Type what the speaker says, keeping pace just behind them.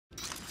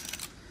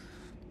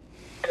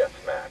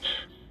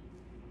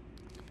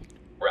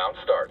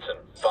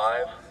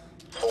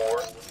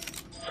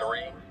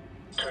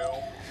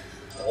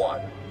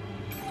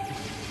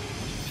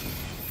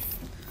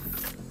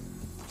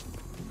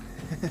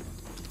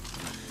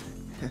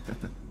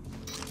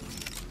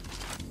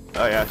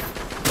Oh yeah.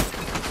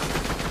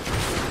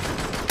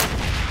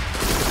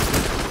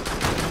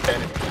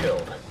 Enemy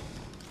killed.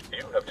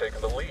 You have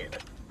taken the lead.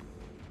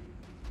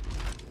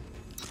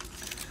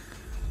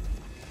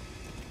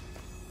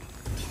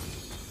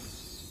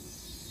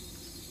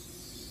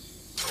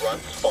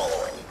 Grunts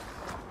following.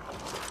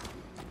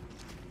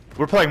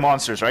 We're playing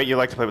monsters, right? You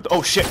like to play with...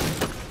 Oh, shit!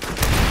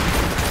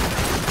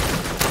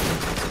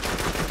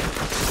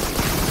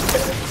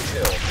 Enemy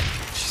killed.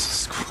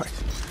 Jesus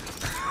Christ.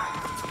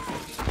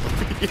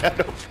 Yeah,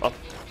 no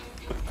problem.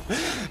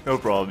 No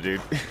problem,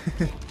 dude.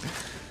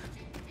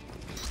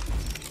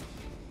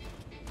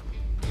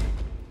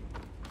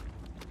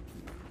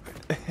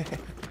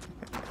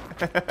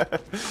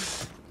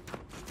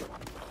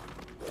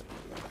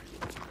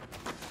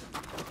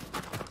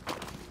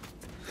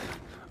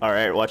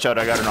 Alright, watch out,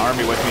 I got an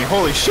army with me.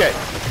 Holy shit!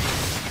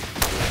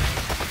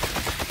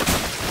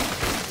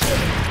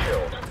 Enemy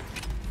killed.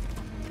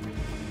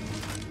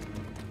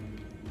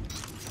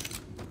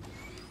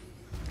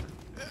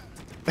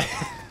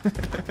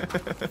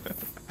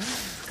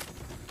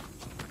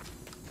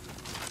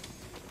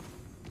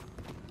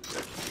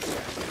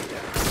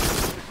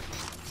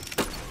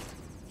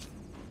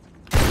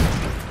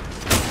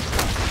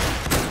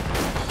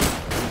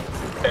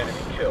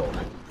 Enemy killed.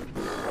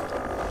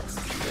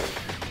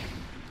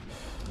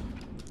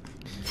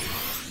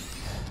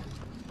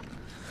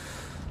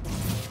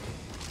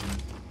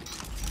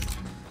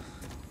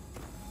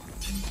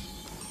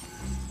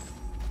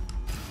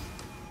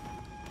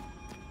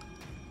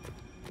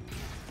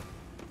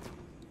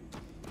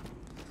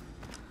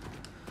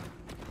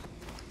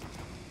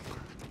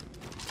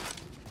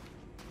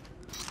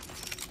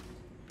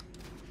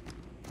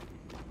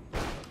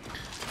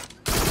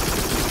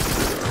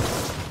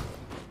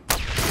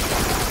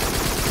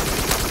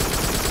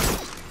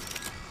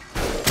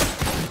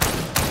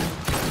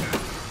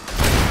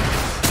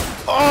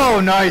 Oh,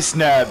 nice,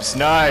 Nebs.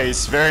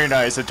 Nice. Very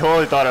nice. I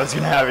totally thought I was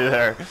going to have you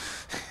there.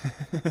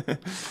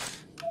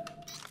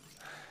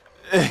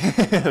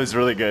 It was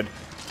really good.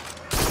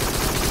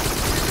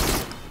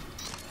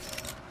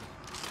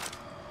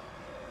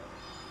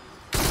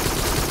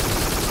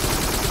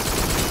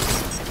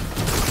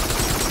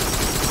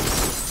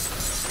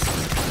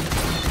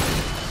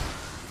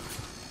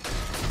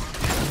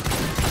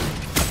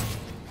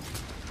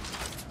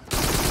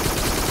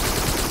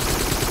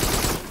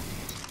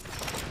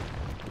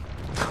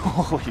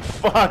 Holy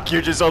fuck,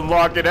 you're just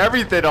unlocking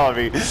everything on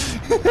me.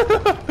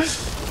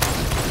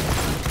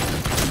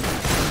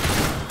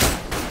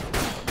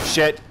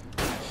 Shit.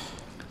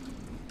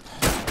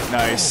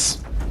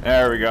 Nice.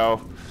 There we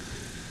go.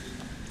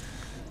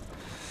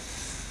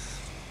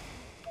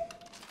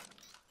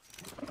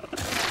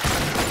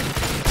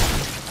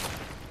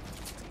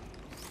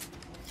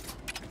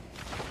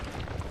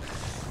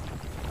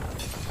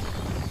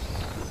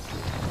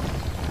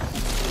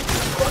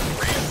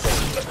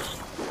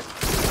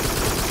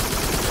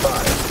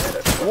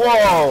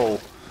 Whoa!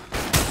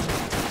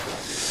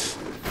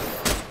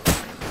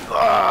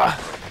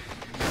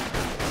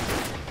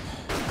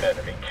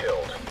 Enemy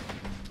killed.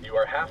 You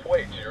are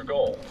halfway to your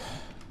goal.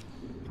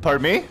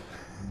 Pardon me?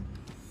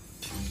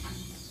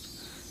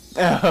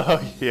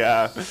 Oh,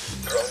 yeah. Drone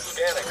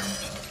scanning.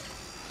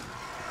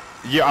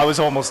 Yeah, I was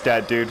almost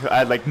dead, dude. I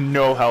had like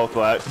no health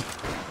left.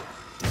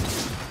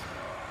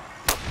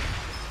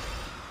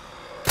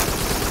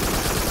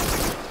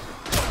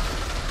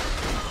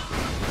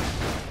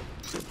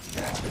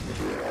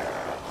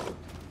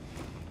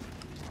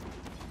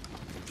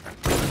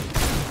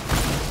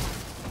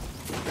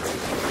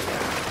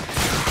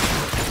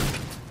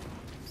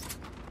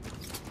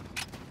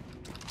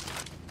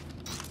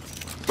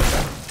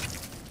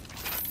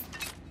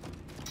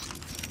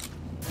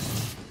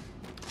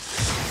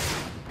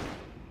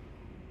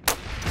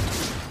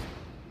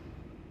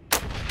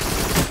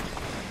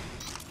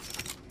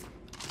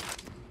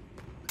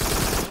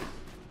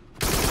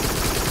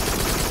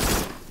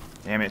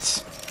 Damn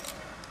it.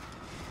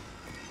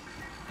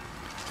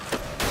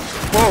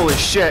 Holy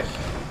shit.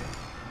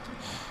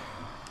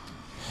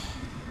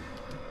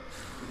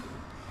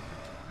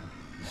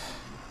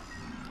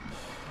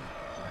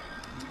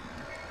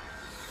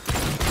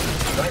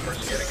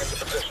 Snipers getting into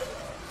position.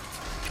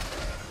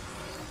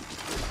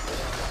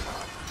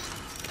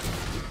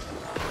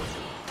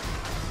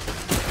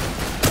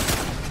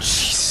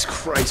 Jesus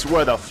Christ,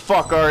 where the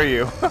fuck are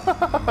you?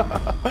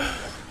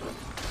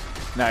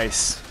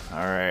 Nice.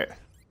 Alright.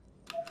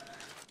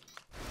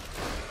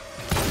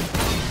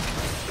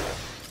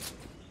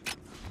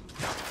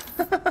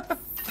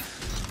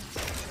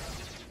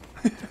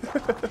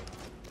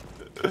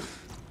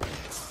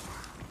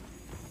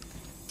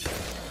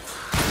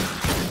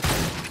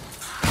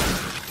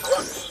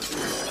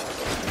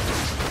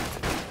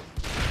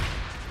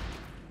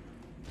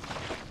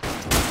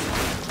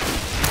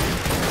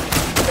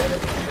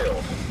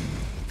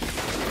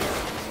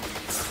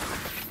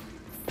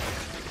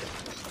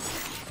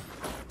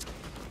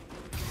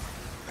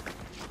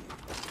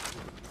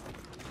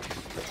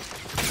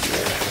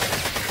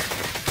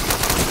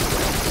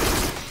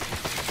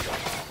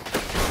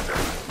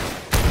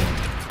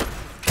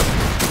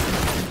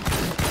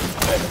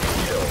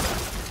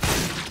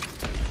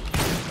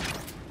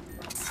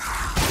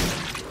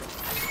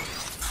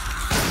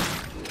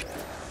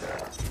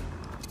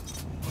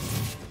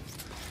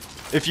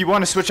 If you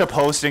want to switch up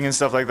hosting and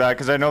stuff like that,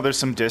 because I know there's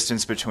some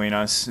distance between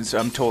us,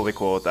 I'm totally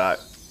cool with that.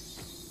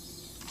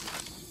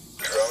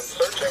 Drone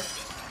searching.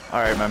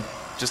 Alright, man.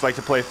 Just like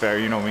to play fair,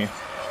 you know me.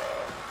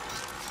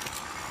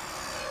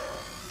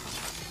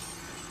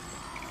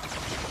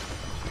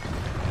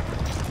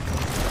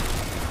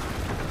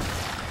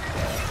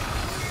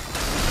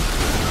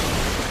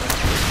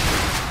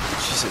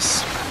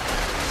 Jesus.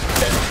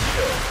 Enemy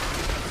kill.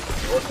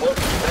 You are close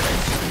to winning.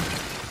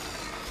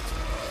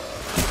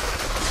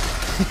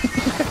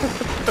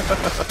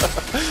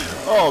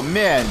 Oh,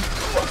 man.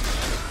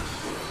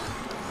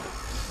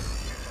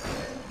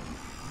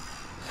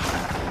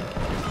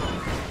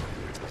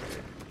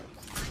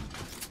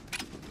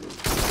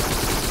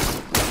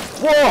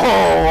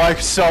 Whoa! I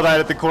saw that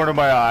at the corner of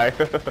my eye.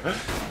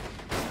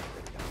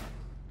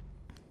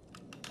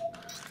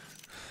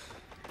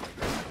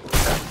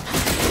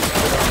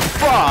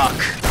 Fuck!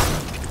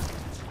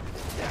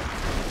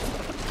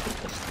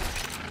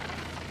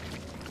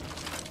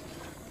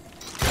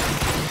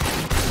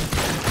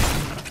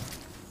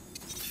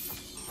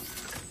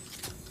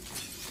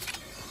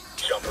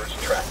 Jumpers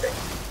tracking.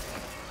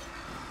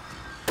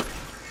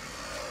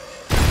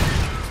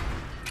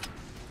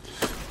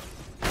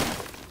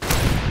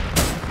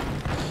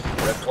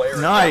 Red player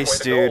is Nice,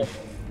 halfway to dude. goal.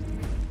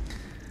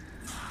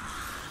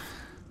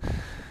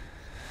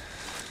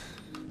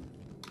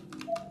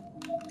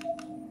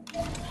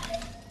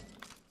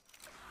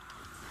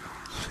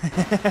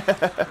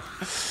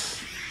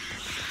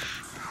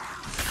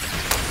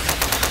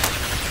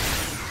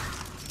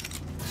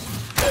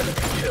 Enemy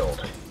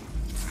killed.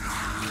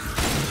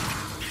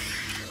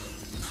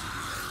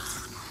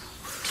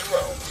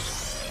 Drones.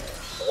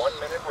 1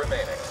 minute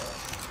remaining.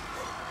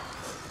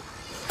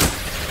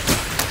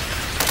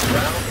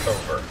 Round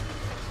over.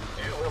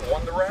 You have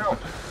won the round.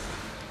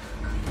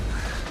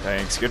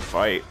 Thanks, good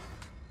fight.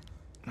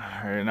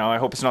 Alright, now I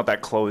hope it's not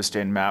that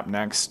closed-in map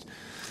next.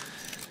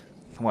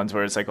 The ones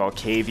where it's like all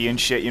cavey and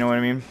shit, you know what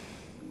I mean?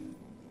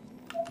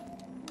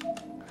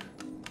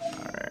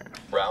 Alright.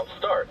 Round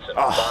starts in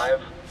Ah.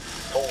 5,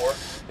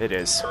 4, It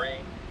is. 3,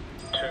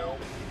 2,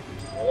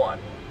 1.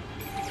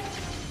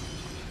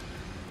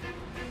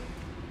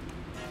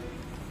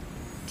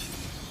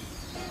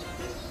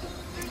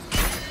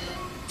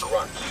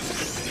 Grunts.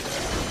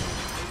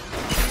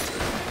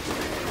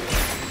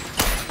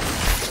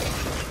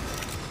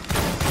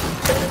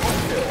 Enemy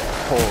kill.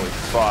 Holy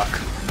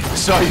fuck. I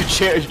saw you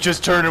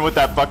just turning with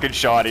that fucking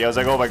shotty. I was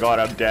like, oh my god,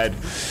 I'm dead.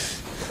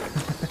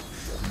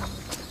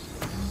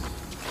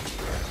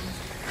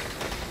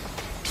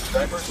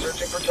 Sniper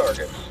searching for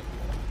targets.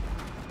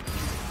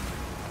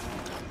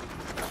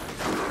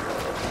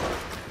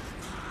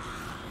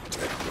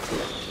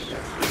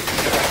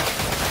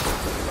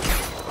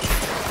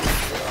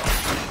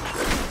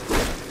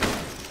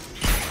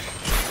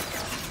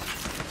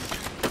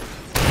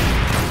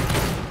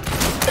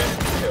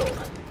 Enemy killed.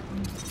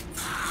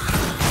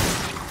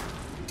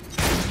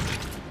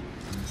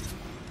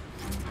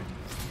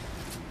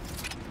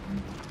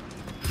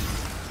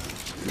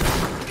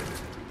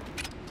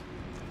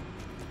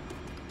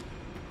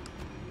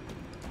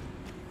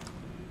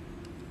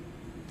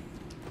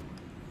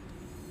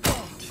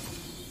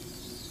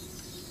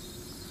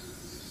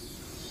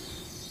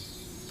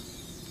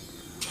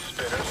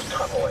 Spitters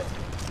tunneling.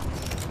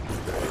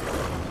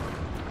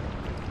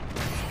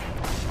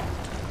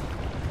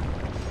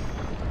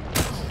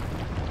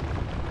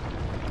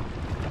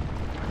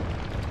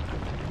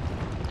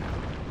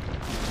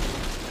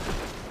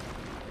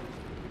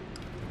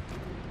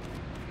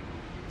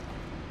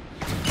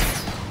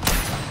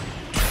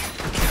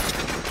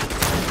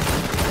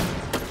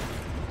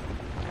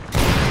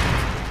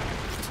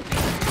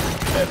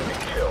 Enemy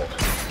killed.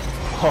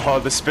 Oh,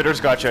 the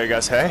spitters got you, I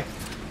guess, hey?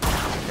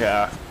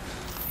 Yeah.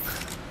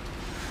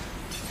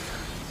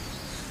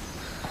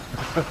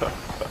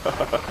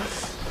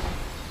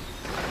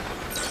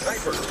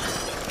 Snipers.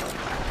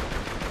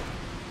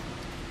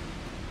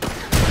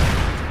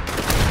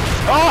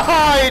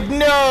 Oh,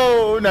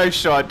 no! Nice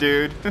shot,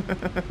 dude.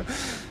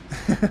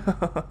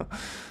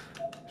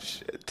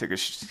 Shit,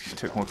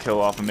 took one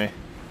kill off of me.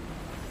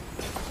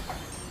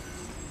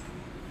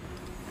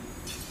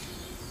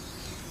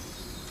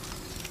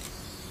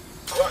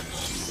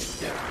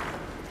 Grunts.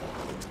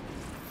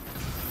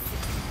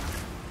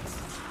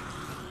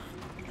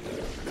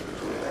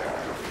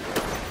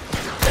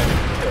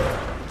 Enemy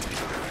killed.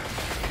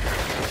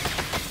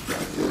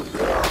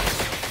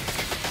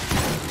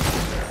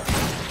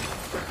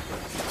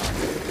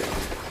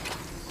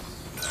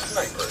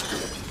 Snipers.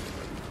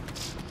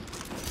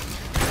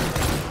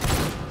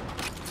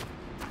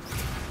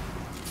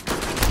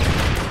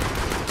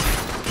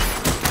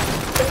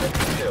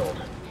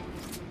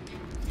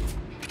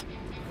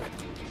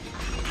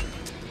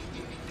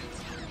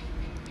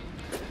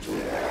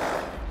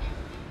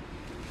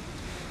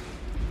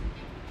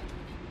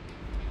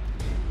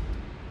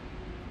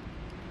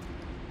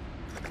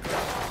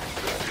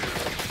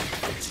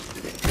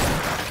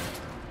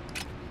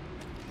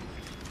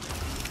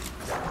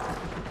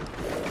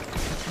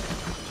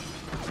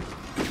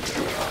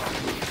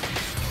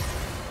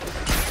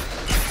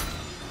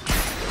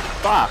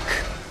 Fuck.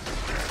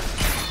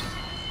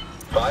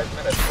 5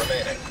 minutes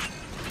remaining.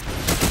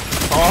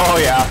 Oh,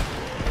 yeah.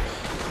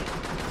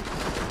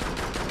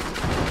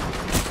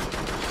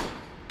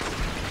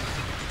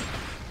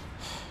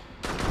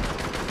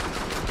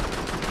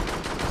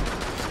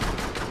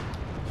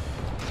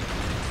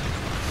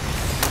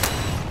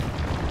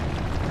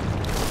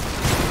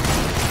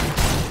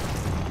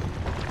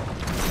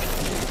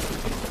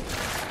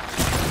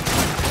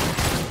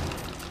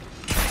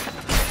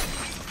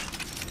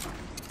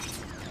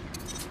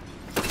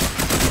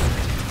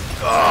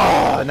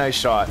 Oh, nice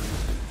shot.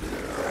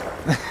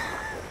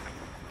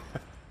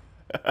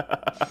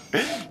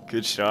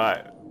 Good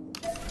shot.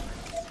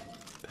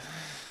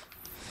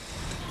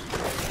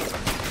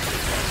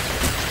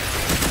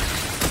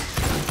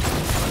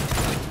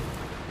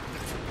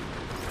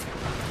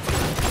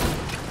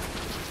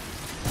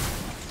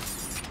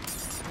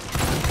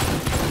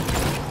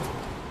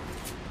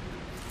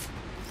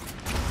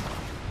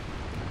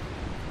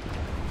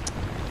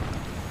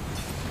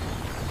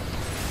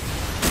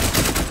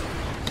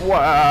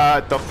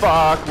 What the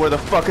fuck? Where the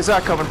fuck is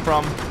that coming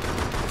from?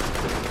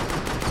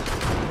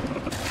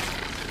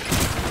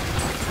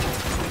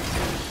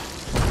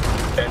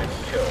 Enemy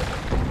killed.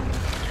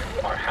 You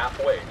are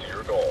halfway to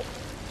your goal.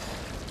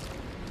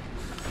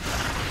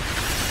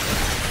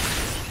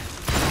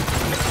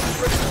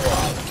 Ready to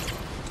rob.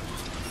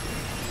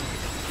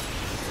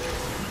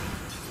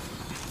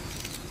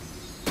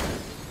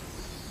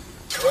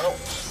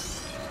 Drones.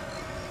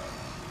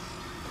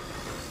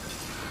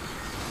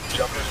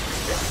 Jumpers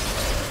speaking.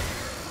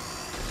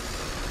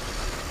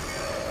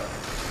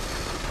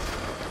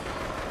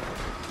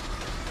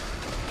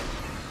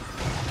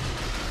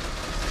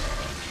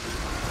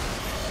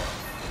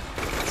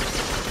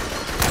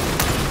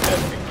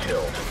 Enemy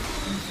killed.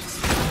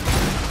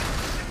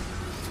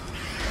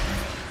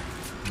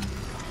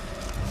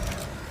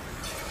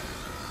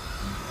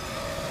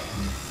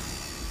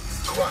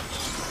 Grunts.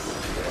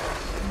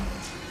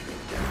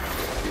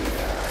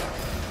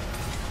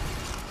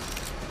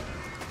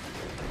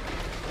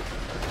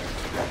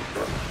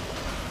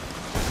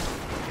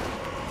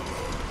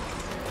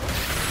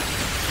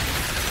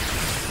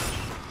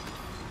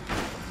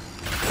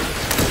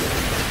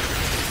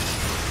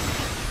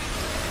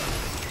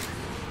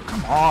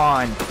 Come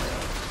on.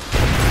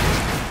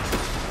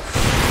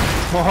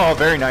 Oh,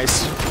 very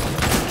nice.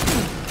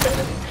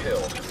 Enemy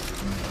killed.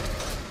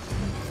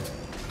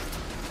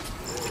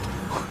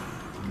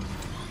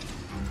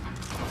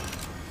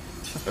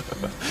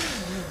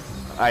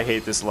 I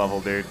hate this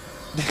level, dude.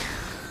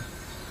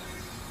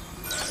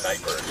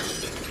 Snipers.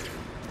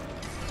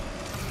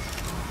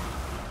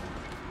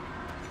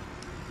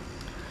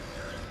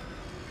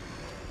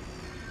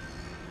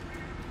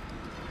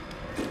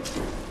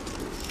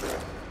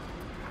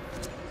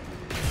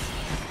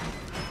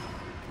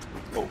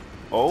 Oh.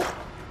 Oh.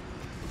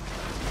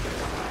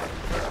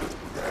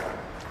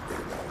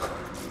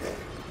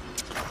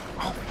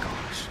 Oh my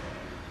gosh.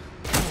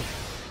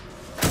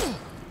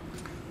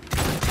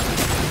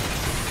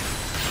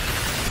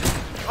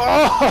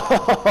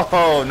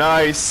 Oh,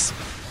 nice.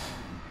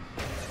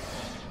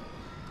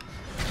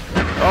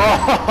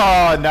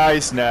 Oh,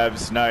 nice,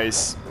 Nebs.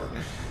 Nice.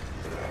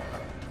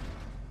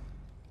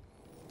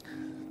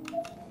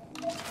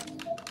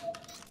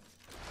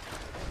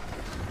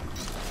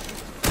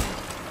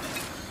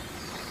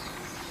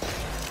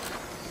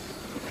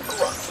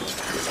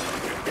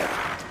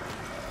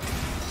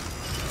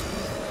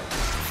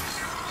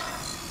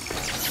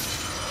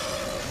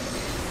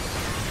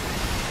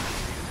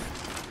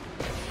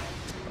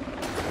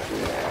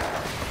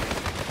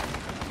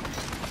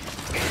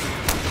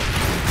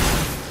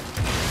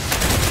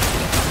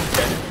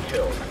 Enemy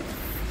killed.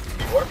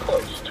 You are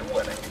close to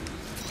winning.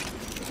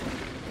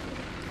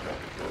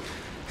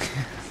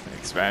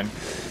 Thanks, man.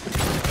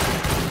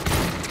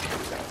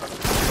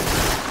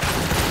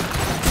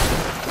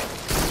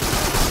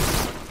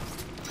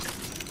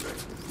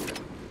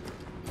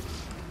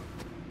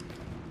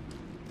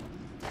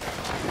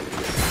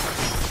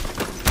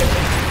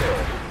 Enemy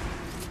killed.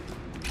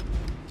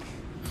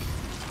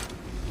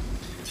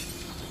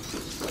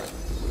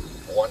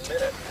 One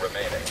minute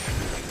remaining.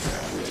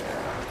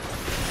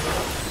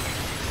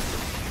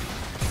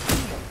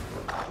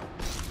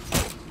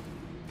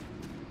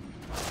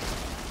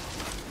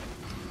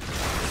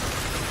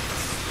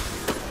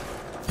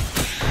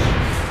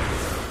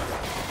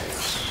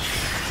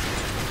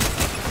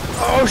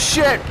 Oh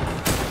shit!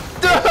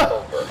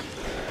 Over.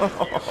 You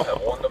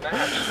have won the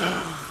match.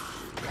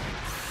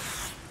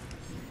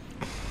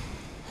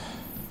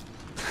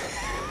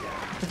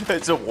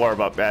 It's a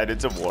warm up, man.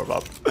 It's a warm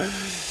up.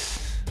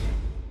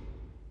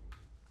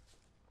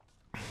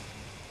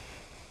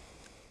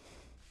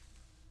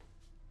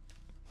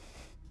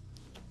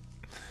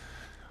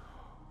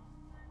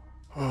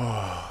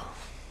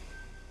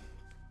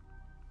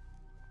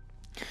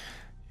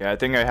 Yeah, I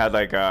think I had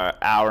like a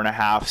hour and a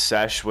half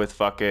sesh with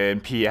fucking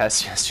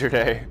PS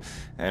yesterday,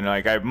 and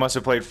like I must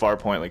have played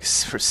Farpoint like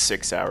for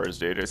 6 hours,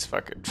 dude. It's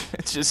fucking,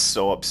 it's just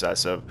so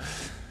obsessive.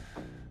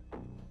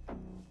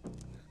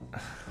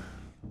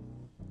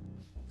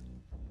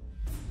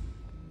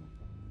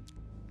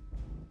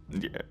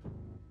 Yeah.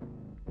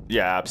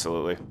 Yeah,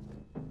 absolutely.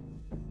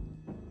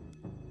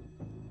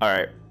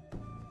 Alright.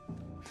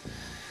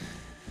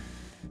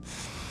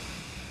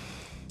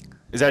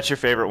 Is that your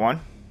favorite one?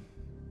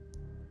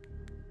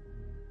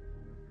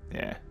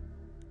 Yeah.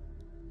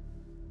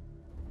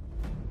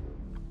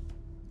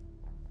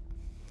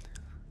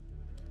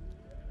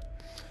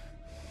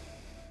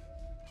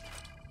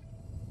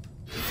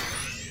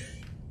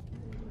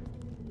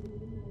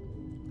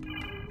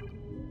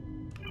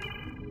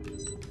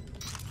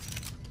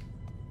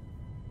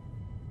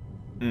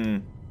 Hmm.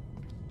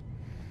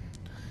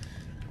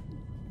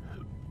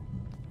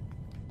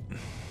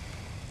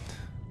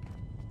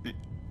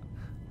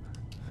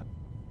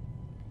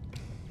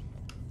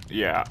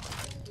 Yeah.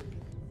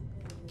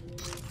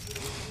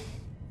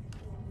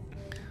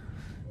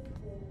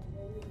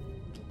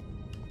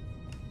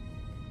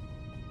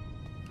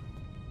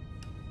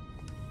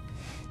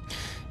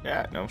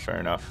 Yeah, no, fair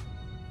enough.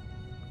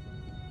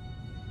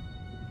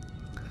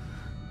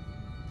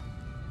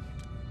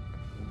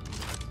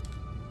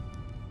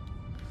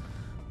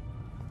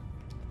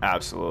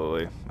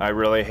 Absolutely. I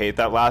really hate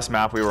that last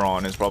map we were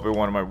on is probably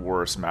one of my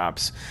worst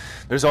maps.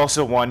 There's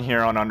also one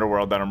here on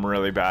Underworld that I'm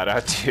really bad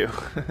at too.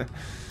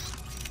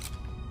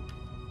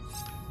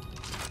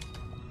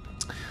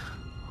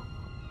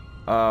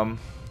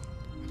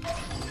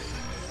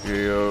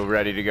 You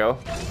ready to go?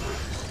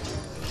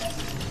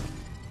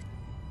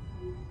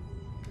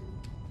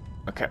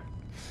 Okay.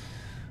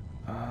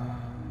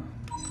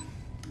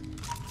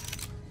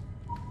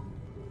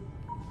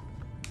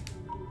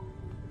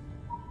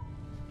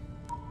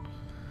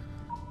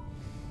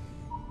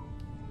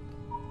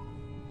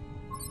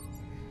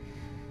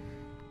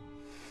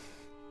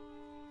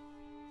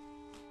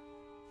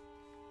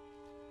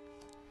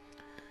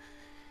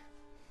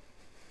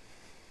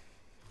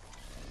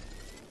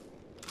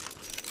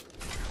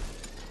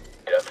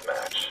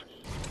 Deathmatch.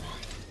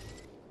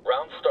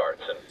 Round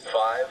starts in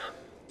 5,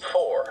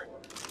 4,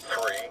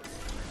 3,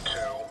 2,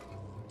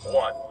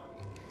 1.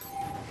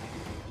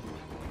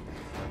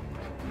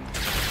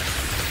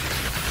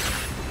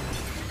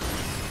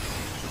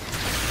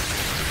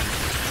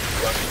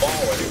 Run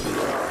forward.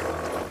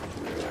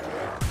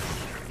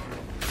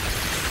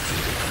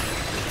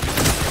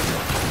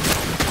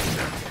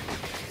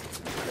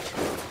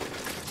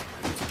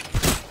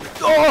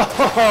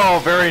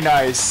 Oh, very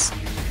nice.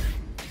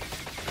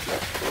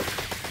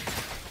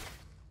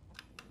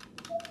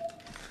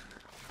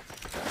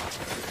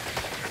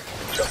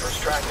 Jumper's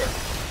tracking.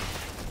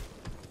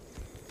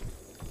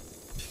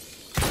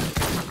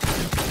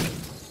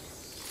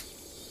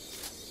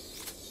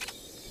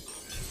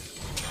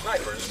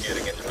 Sniper's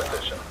getting into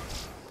position.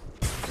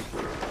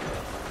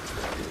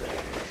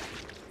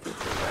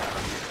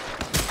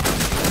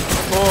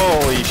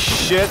 Holy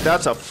shit,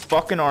 that's a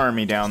fucking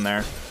army down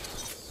there.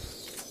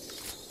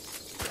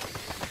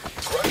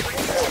 Run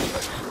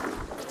reinforcements.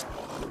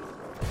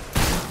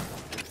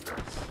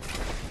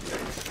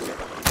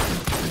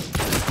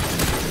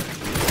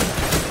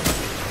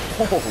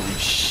 Holy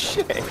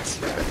shit.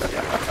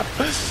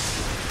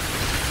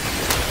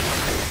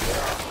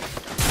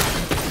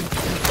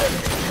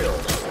 Enemy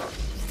killed.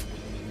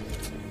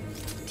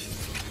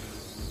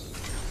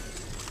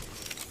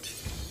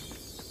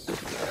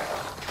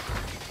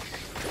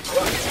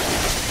 Run.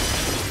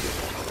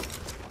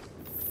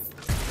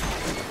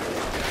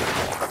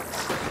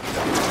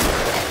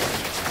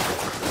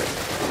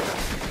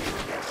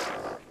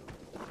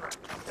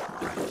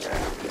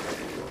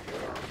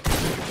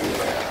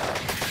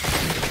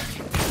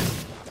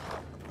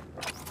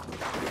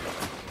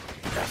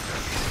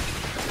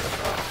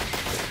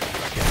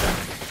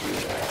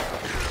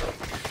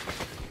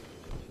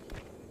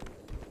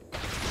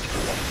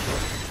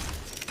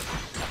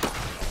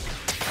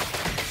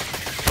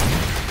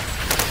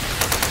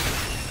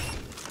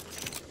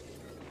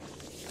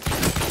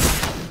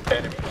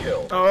 Enemy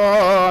killed.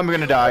 Oh, I'm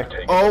gonna die.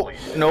 Oh,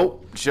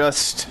 nope.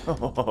 Just.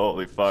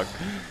 Holy fuck.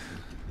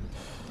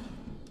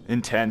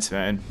 Intense,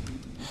 man.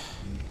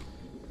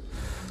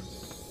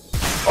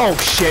 Oh,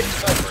 shit.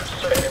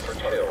 Sniper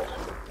killed.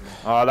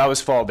 That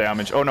was fall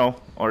damage. Oh, no.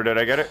 Or did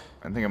I get it?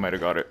 I think I might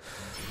have got it.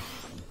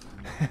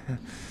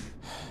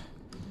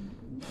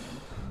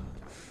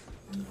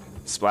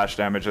 Splash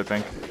damage, I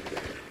think.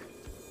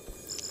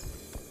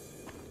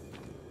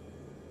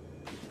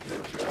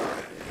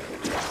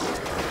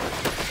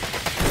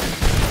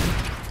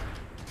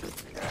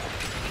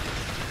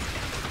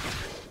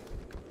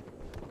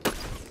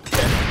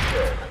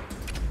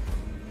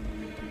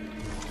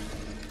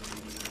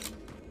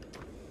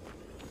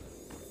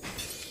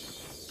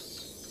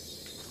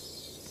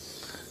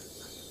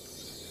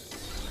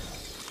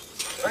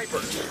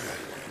 Snipers.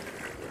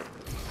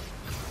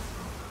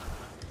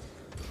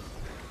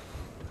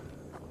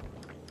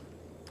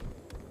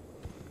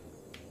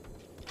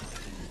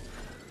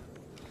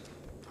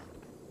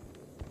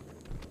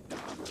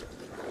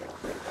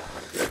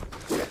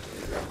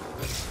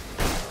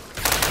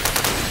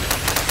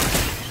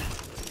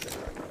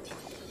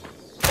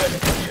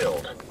 Enemy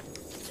killed.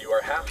 You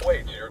are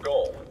halfway to your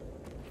goal.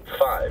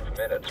 5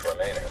 minutes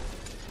remaining.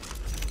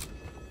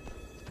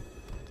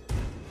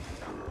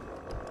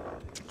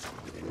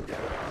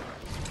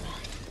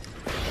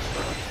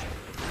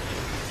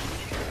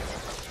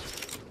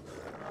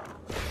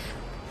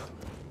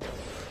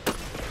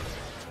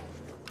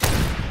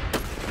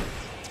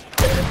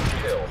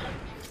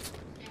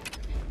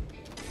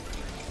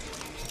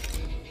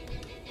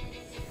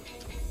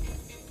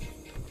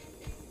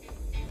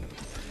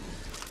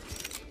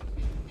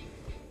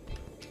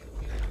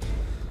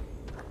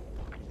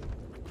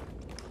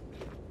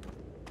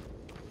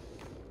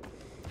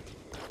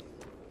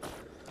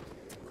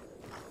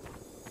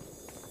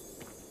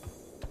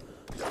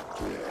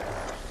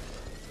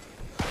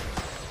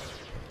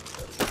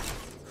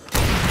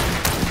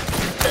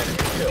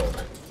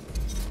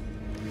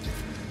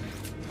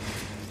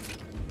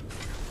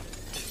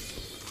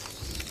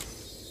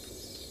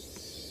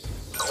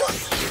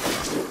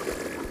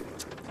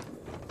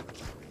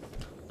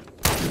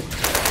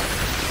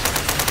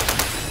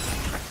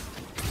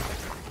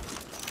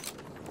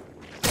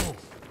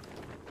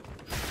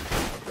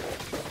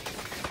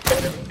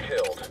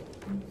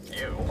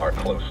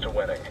 close to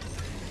winning.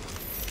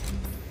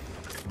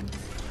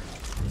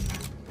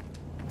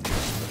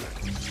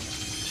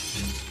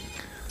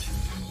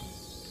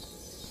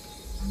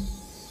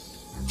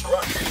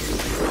 Grunt.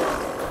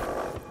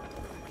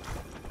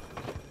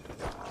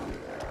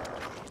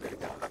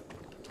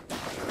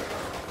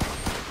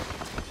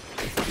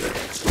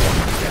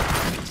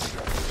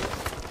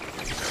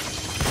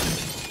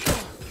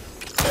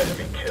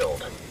 Enemy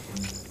killed.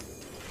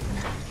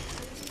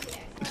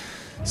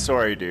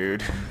 Sorry,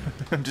 dude.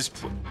 I'm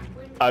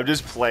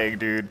just playing,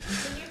 dude.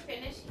 When you're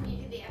finished, can you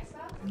do the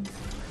Xbox?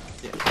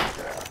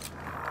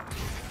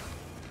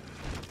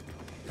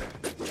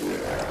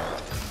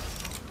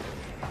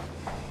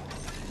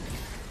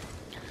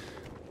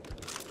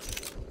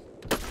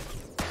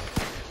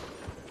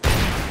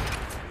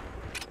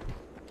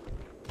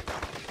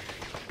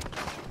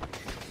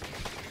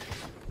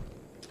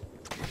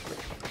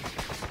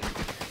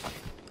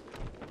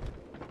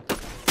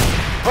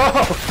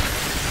 Oh!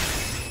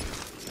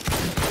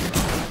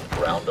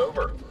 Round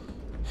over.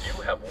 You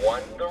have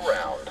won the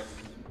round.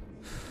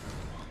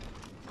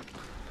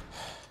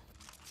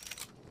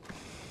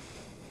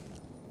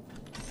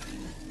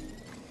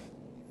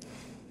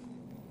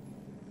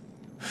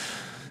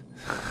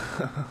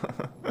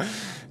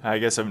 I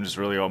guess I'm just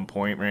really on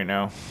point right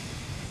now.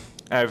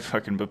 I've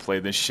fucking been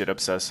playing this shit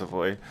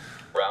obsessively.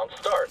 Round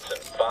starts in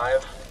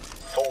 5,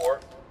 4,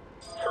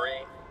 3,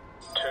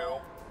 2,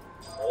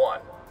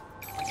 1.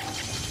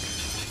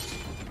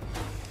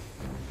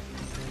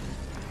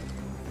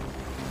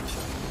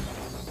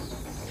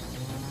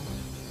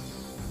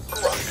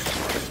 Grunt.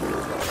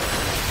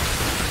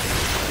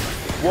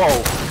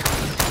 Whoa!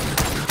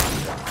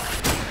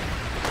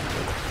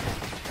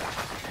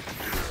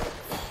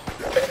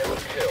 Enemy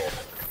killed.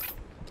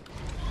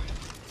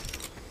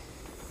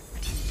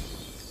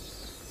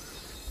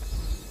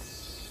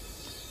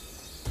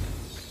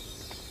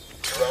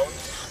 Drone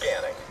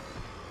scanning.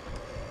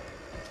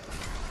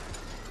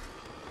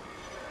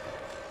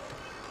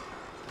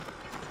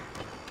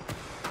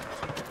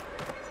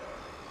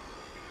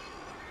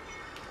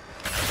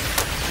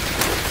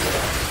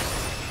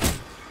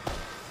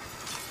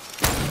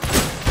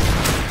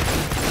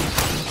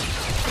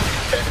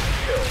 Enemy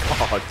killed.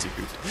 Oh,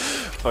 dude.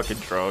 Fucking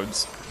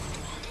drones.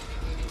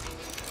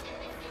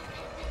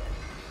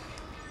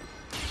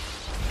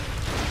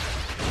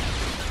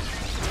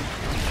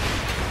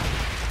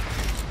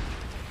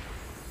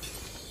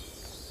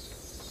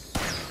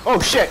 Oh,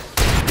 shit!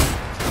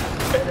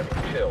 Enemy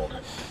killed.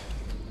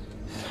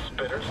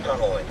 Spitters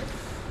tunneling.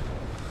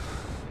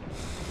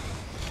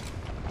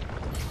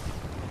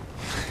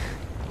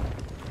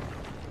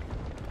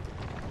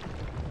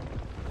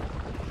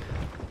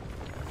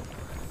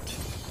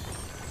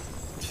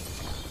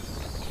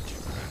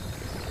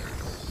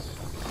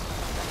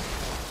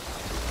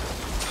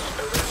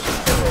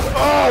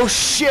 Oh,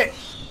 shit!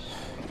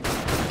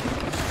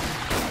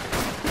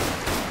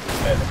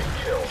 Enemy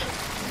killed.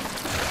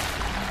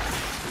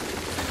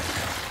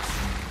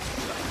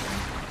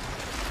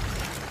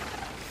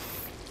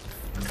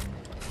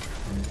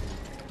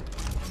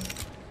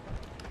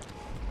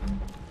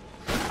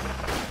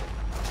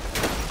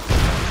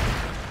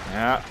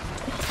 Yeah.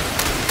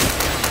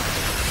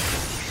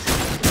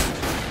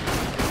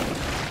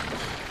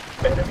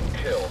 Enemy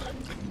killed.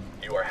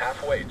 You are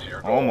halfway to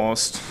your goal.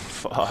 Almost.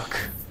 Fuck.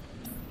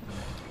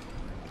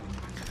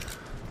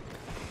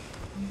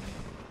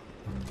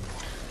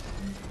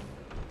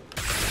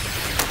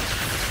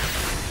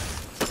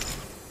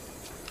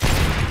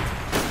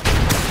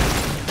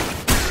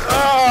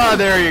 Ah,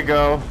 there you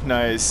go.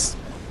 Nice.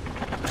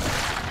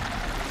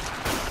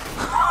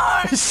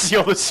 I see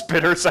all the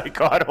spitters I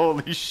got.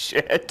 Holy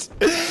shit.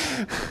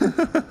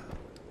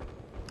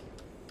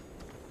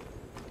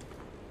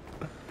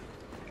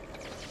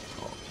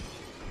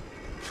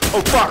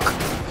 Oh, fuck.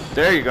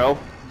 There you go.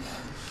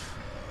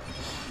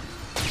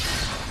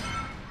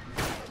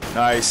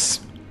 Nice.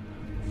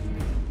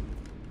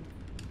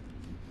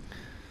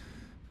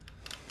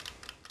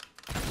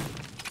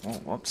 Oh,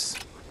 whoops.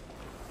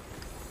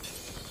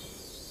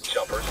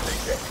 Jumper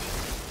seeking.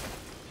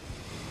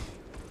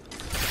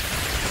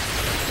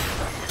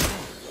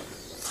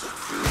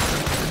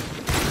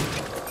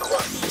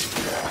 Grunt.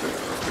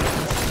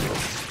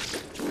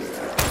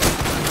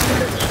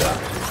 Headshot.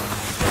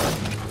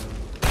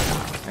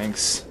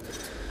 Thanks.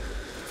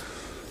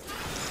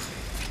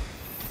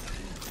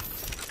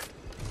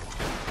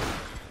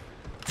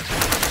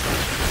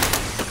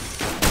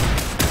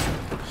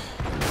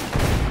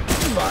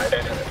 Five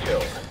enemy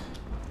killed.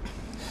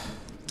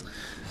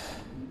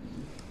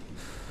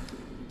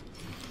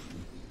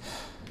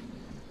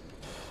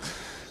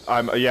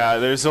 Yeah,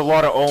 there's a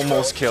lot of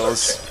almost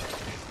kills.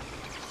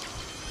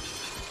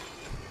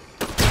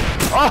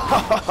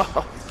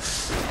 Oh!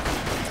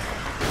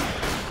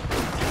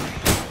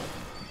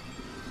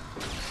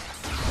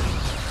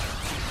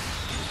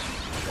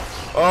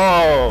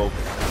 Oh!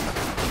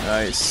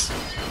 Nice.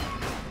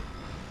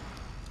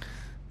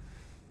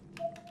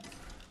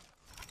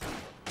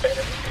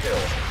 Enemy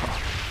killed.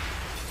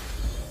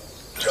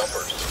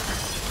 Jumpers.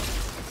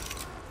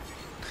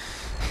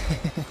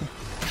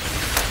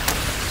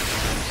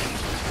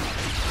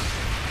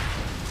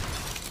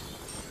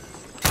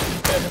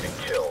 Enemy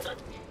killed.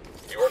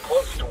 You are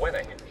close to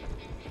winning.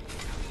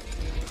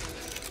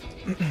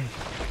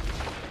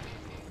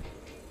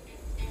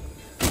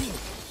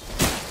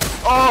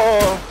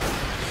 Oh!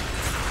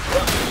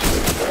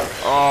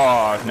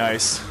 Oh,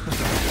 nice.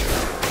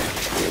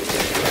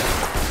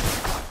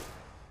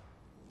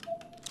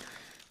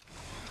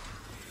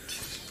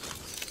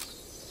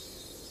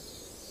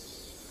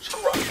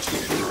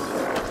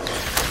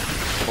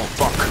 Oh,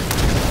 fuck.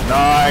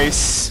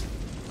 Nice.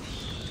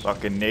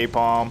 Fucking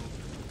napalm.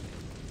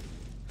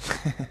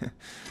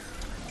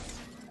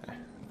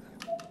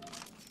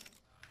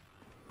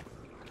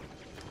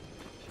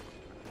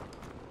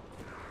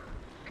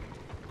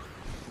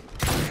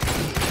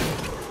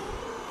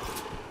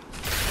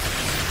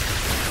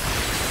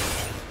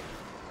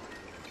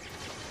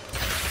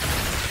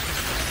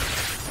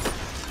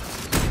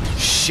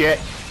 Shit.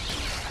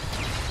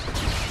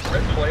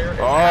 Red player is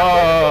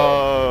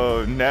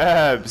Oh,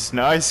 Nebs.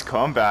 Nice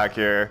comeback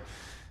here.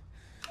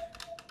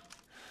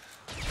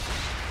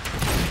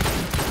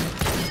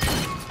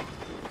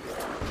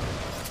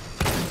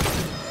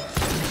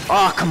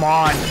 Oh, come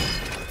on.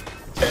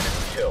 enemy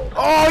killed.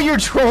 Oh, your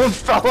drone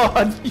fell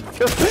on you.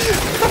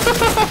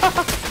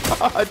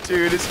 Oh,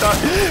 dude, it's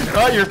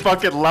not your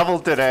fucking level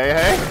today,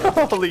 hey?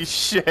 Holy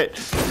shit.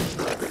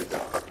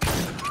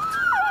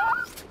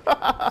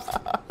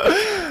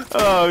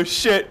 Oh,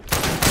 shit.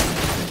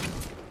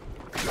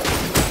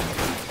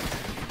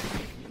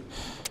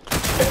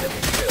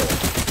 Enemy killed.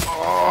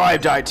 Oh, I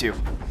died too.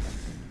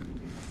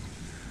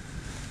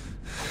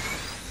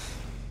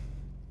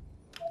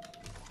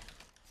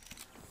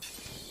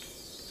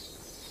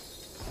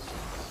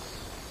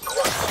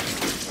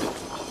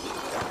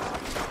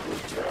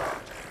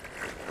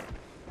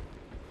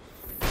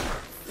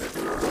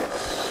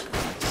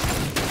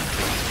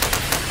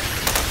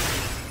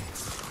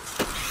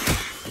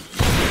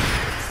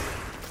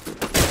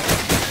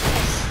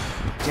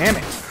 Damn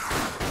it. You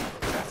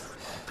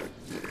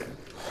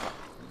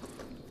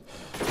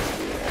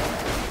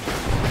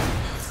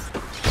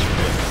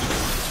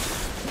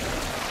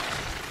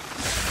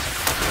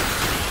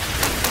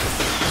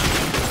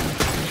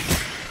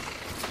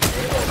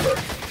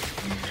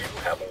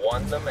have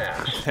won the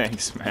match.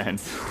 Thanks, man.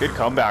 Good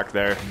comeback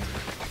there.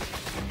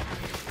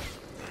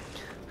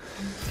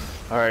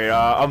 Alright,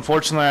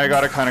 unfortunately I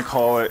gotta kind of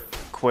call it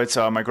quits.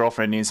 My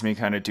girlfriend needs me to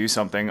kind of do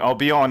something. I'll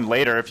be on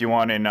later if you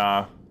want, and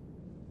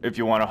if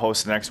you want to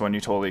host the next one,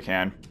 you totally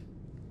can.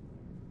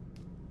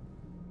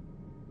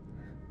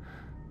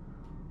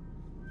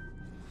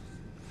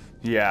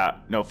 Yeah,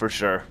 no, for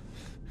sure.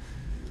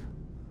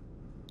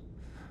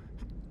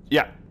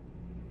 Yeah.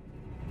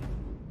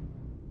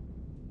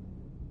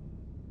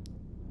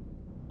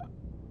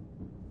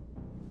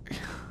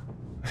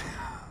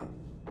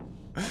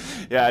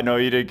 Yeah, no,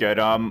 you did good.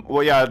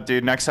 Well, yeah,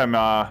 dude, next time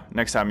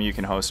you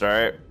can host, all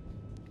right?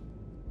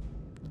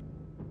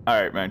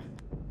 All right, man.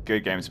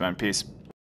 Good games, man. Peace.